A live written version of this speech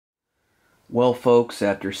Well, folks,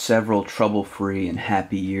 after several trouble-free and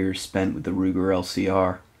happy years spent with the Ruger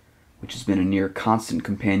LCR, which has been a near constant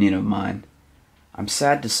companion of mine, I'm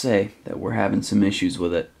sad to say that we're having some issues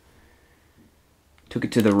with it. Took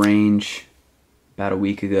it to the range about a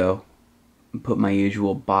week ago and put my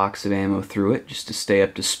usual box of ammo through it just to stay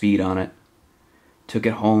up to speed on it. Took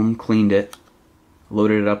it home, cleaned it,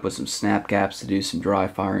 loaded it up with some snap caps to do some dry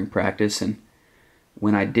firing practice, and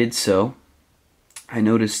when I did so, I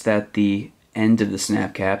noticed that the end of the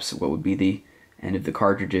snap caps, what would be the end of the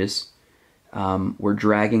cartridges, were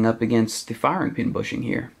dragging up against the firing pin bushing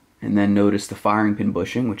here. And then noticed the firing pin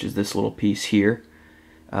bushing, which is this little piece here,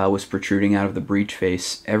 was protruding out of the breech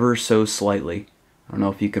face ever so slightly. I don't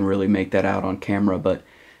know if you can really make that out on camera, but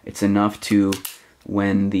it's enough to,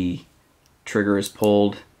 when the trigger is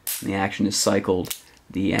pulled and the action is cycled,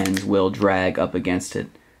 the ends will drag up against it.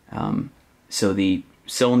 So the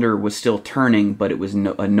cylinder was still turning, but it was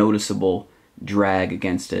a noticeable drag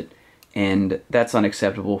against it, and that's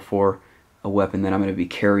unacceptable for a weapon that I'm going to be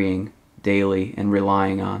carrying daily and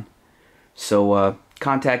relying on. So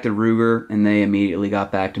contacted Ruger, and they immediately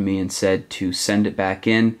got back to me and said to send it back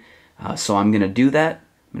in. So I'm going to do that.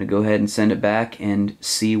 I'm going to go ahead and send it back and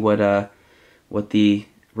see what the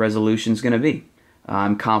resolution is going to be.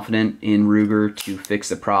 I'm confident in Ruger to fix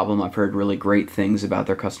the problem. I've heard really great things about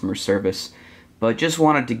their customer service, but just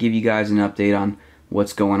wanted to give you guys an update on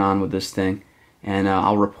what's going on with this thing. And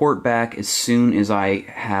I'll report back as soon as I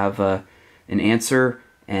have an answer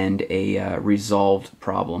and a resolved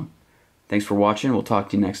problem. Thanks for watching. We'll talk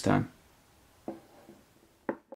to you next time.